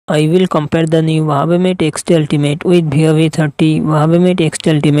I will compare the new Huawei Mate X Ultimate with Vivo V30. Huawei Mate X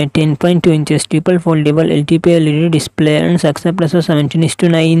Ultimate 10.2 inches triple foldable LTP LED display and success ratio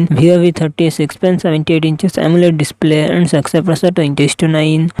 17:9. Vivo V30 6.78 inches AMOLED display and success ratio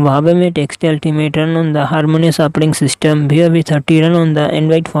 20:9. Huawei Mate X Ultimate run on the Harmonious operating system. Vivo V30 run on the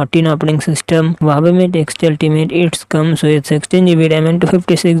Android 14 operating system. Huawei Mate X Ultimate it comes with 16GB RAM and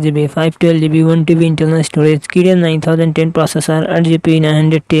 256GB, 512GB, 1TB internal storage, Kirin 9010 processor, 8GB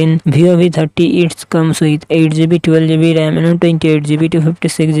 910. Vivo V30 it comes with 8GB, 12GB RAM and 28GB,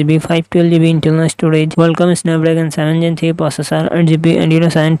 256GB, 512GB internal storage, Qualcomm Snapdragon 7 Gen 3 processor, 8GB Adreno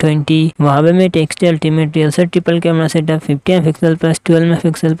 720. Huawei Mate X Ultimate real set triple camera setup 50MP plus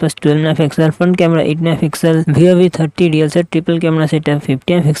 12MP plus 12MP, front camera 8MP. Vivo V30 real set triple camera setup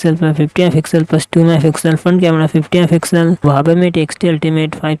 50MP plus 50MP plus 2MP, front camera 50MP. Huawei Mate X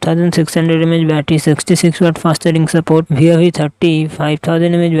Ultimate 5600 mAh battery, 66W fast charging support. Vivo V30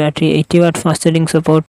 5000 mAh battery, 80W fast charging support.